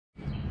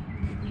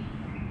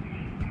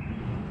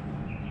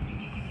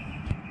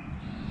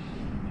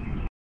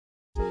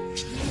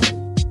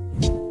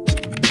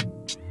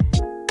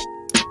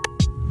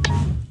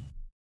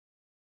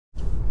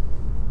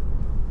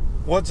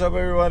What's up,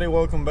 everybody?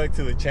 Welcome back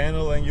to the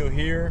channel. And you're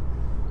here.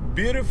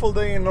 Beautiful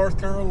day in North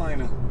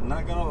Carolina,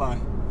 not gonna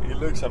lie, it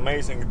looks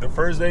amazing. The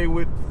first day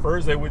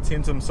we've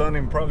seen some sun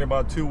in probably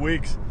about 2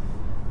 weeks,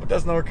 but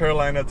that's North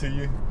Carolina to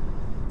you.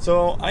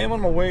 So I am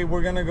on my way.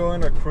 We're gonna go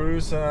on a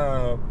cruise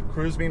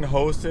being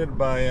hosted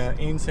by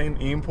Insane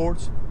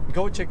Imports.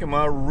 Go check them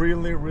out.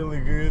 Really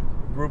good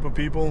group of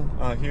people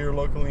here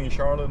locally in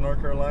Charlotte,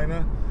 North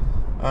Carolina.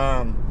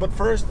 But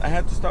first I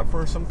had to stop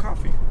for some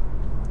coffee,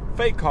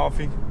 fake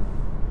coffee.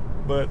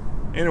 But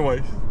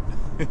anyways,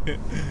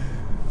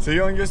 see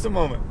you in just a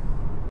moment.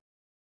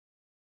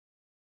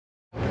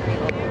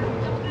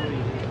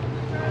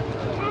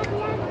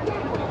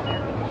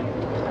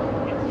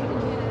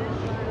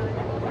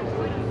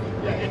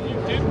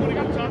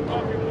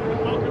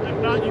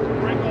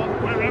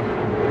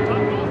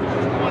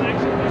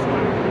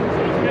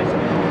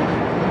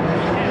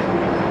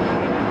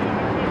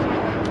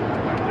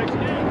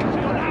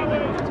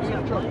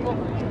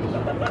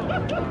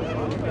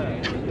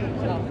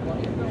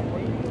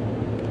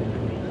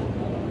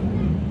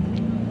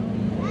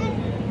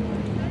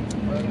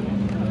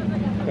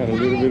 Got a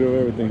little bit of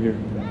everything here.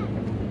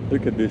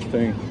 Look at this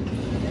thing.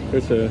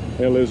 There's a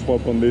LA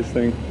swap on this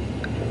thing.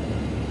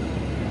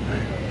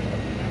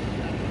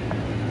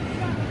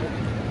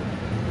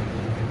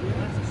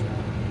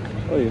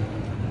 Oh yeah.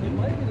 It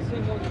might be the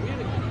same one we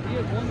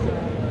had one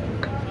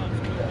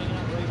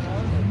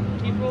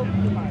keep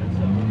open by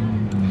itself.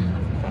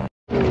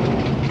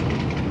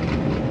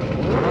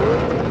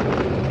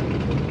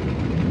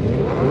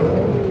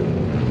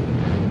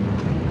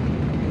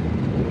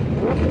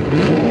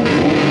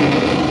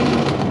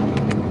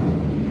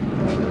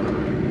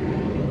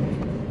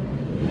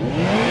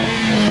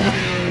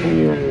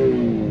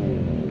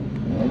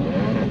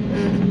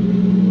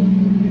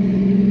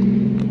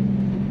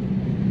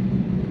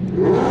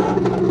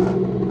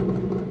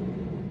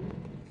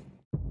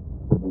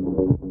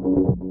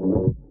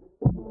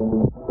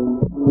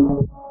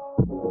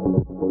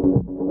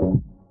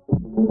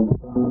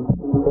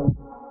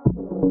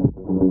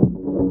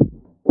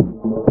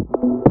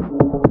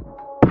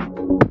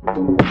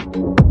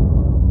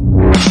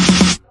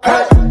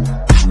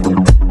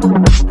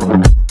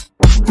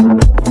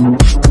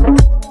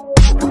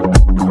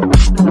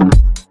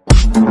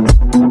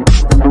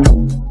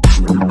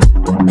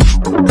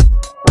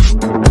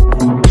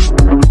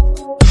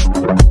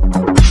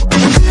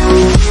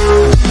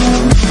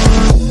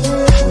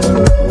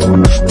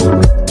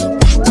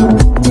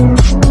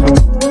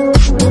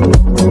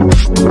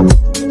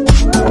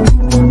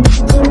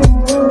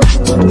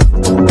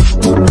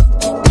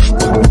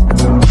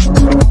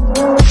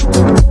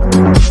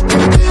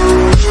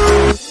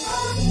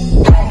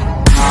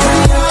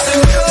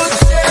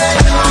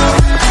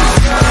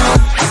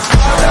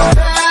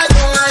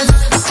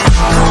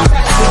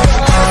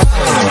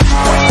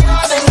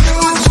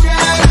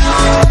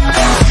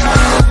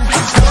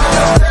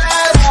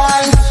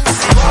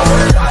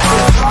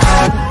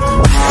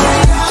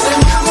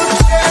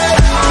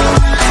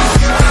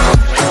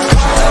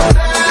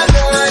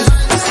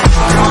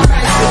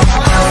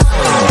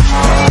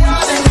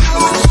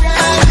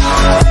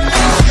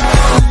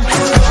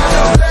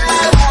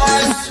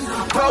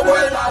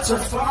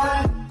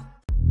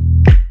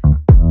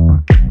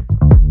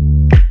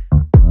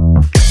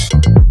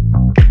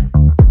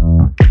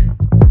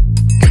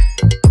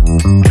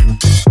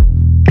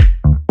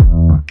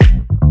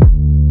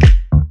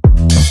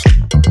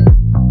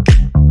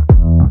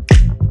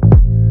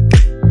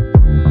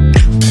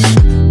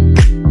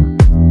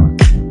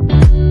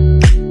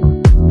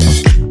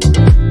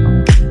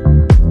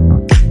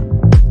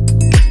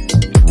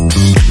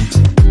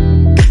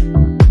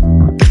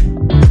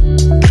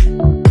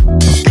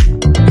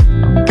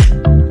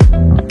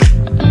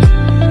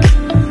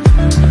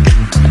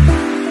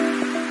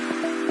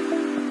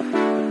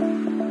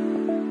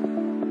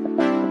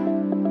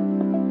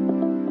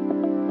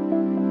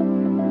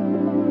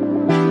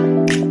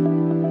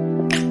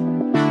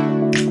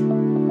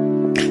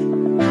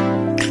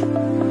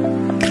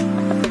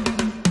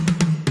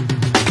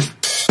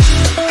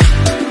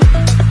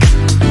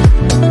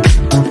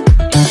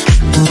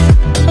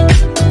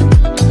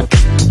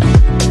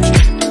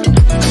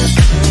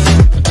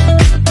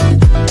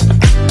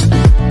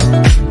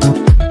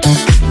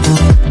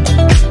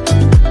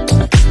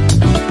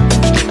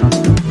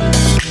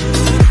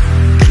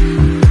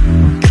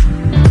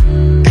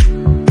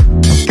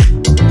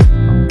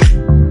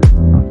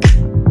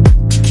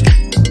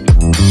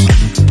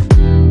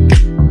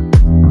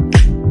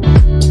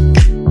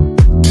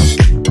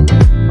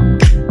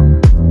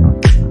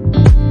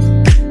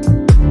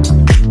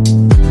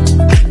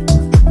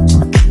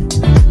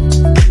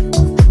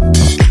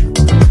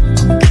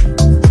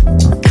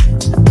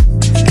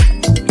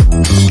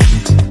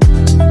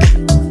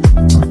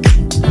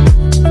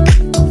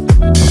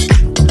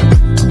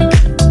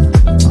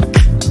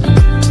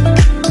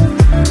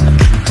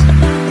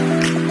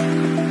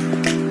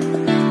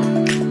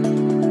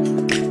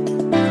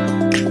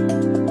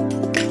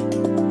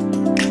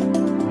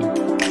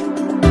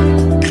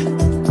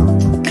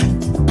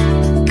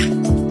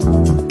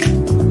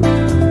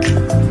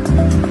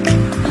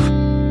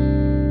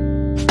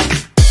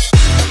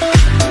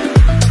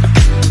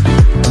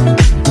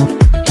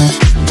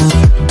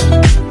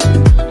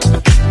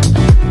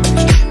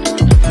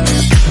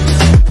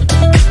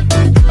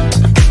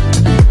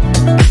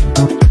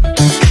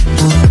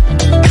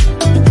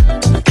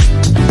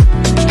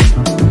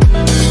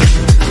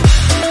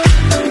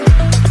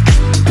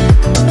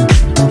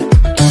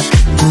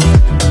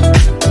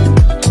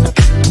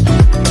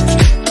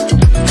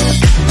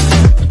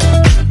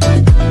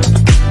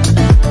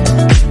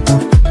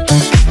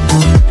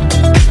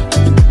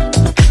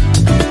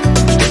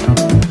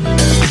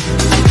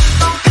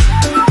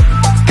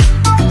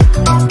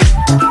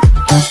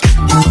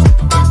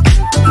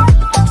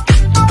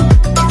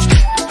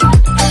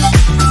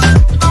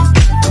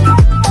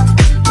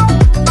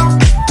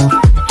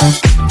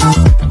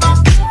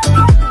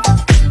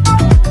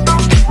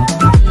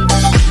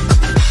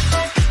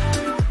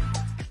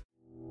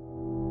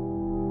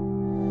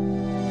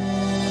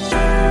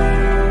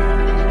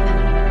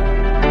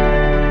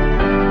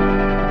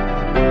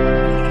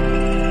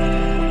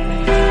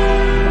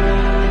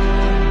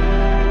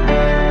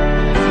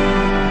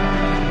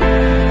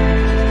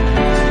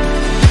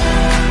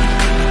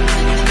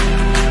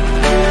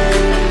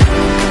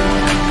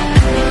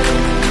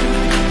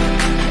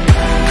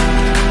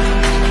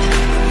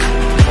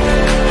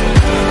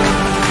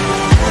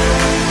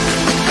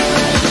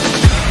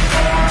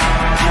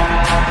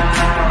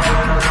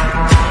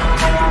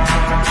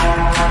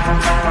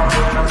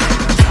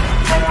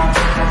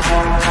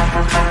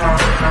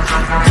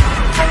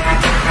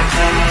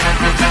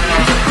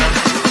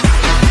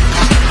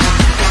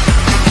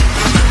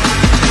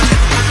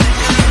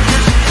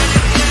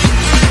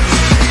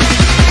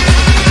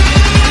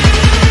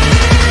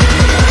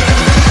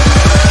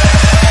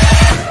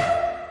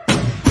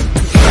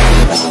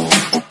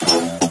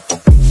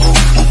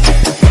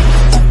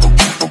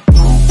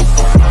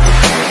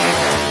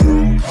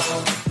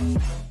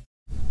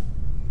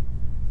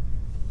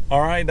 All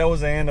right, that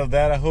was the end of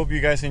that. I hope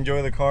you guys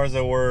enjoy the cars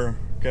that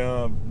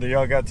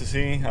y'all got to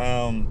see.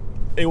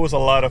 It was a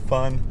lot of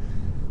fun.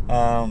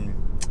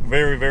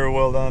 Very, very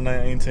well done,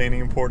 Insane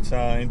Imports.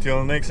 Until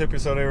the next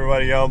episode,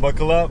 everybody, y'all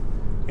buckle up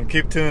and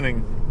keep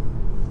tuning.